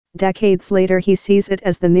decades later he sees it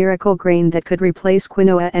as the miracle grain that could replace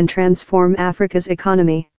quinoa and transform Africa's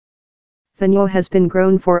economy. Fonio has been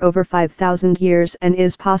grown for over 5,000 years and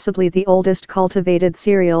is possibly the oldest cultivated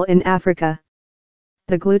cereal in Africa.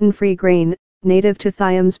 The gluten-free grain, native to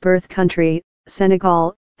Thiam's birth country,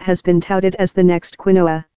 Senegal, has been touted as the next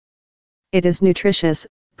quinoa. It is nutritious,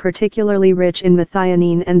 particularly rich in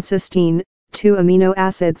methionine and cysteine, two amino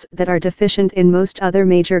acids that are deficient in most other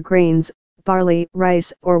major grains, barley,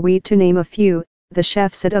 rice, or wheat to name a few, the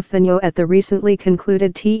chef said of Fonio at the recently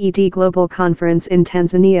concluded TED Global Conference in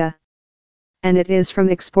Tanzania. And it is from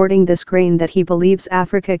exporting this grain that he believes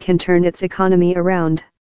Africa can turn its economy around.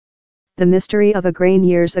 The mystery of a grain.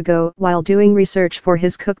 Years ago, while doing research for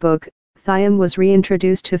his cookbook, Thiam was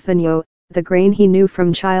reintroduced to Fonio, the grain he knew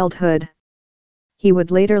from childhood. He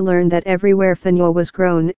would later learn that everywhere Fonio was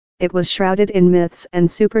grown, it was shrouded in myths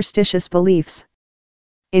and superstitious beliefs.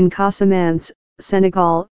 In Casamance,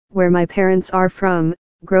 Senegal, where my parents are from,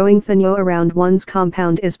 growing Fonio around one's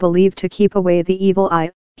compound is believed to keep away the evil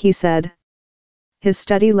eye, he said. His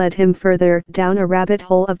study led him further down a rabbit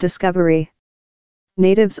hole of discovery.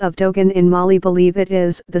 Natives of Dogon in Mali believe it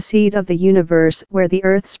is the seed of the universe where the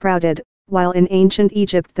earth sprouted, while in ancient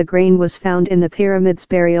Egypt the grain was found in the pyramids'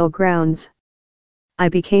 burial grounds. I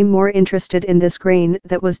became more interested in this grain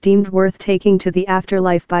that was deemed worth taking to the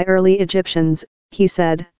afterlife by early Egyptians, he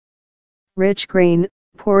said. Rich grain,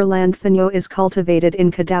 poor land. Fonio is cultivated in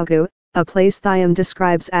Kadagu, a place Thiam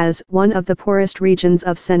describes as one of the poorest regions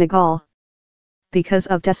of Senegal. Because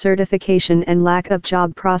of desertification and lack of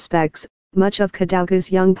job prospects, much of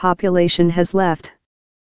Kadagu's young population has left.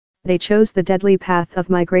 They chose the deadly path of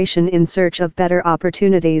migration in search of better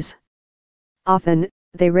opportunities. Often,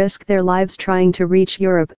 they risk their lives trying to reach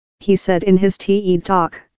Europe, he said in his TED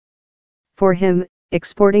talk. For him,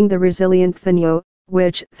 exporting the resilient Fonio,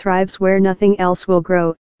 which thrives where nothing else will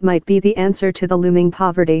grow, might be the answer to the looming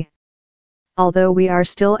poverty. Although we are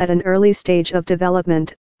still at an early stage of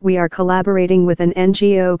development, we are collaborating with an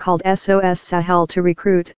NGO called SOS Sahel to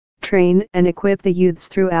recruit, train and equip the youths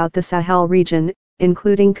throughout the Sahel region,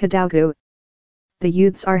 including Kadagu. The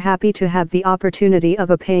youths are happy to have the opportunity of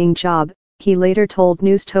a paying job, he later told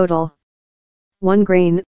News Total. One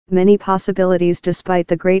grain, many possibilities. Despite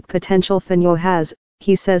the great potential Fonio has,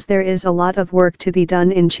 he says there is a lot of work to be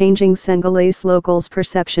done in changing Senegalese locals'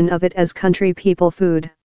 perception of it as country people food.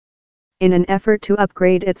 In an effort to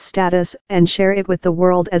upgrade its status and share it with the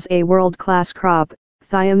world as a world-class crop,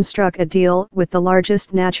 Thiam struck a deal with the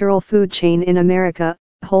largest natural food chain in America,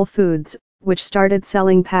 Whole Foods, which started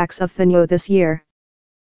selling packs of Fonio this year.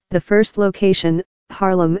 The first location,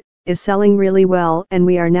 Harlem, is selling really well and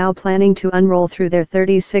we are now planning to unroll through their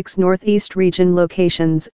 36 Northeast region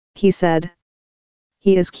locations, he said.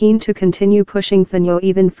 He is keen to continue pushing Fonio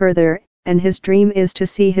even further, and his dream is to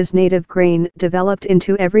see his native grain developed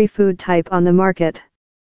into every food type on the market.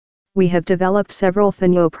 We have developed several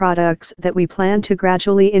Fonio products that we plan to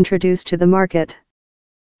gradually introduce to the market.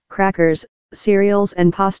 Crackers, cereals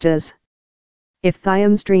and pastas. If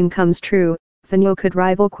Thiam's dream comes true, Fonio could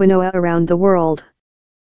rival quinoa around the world.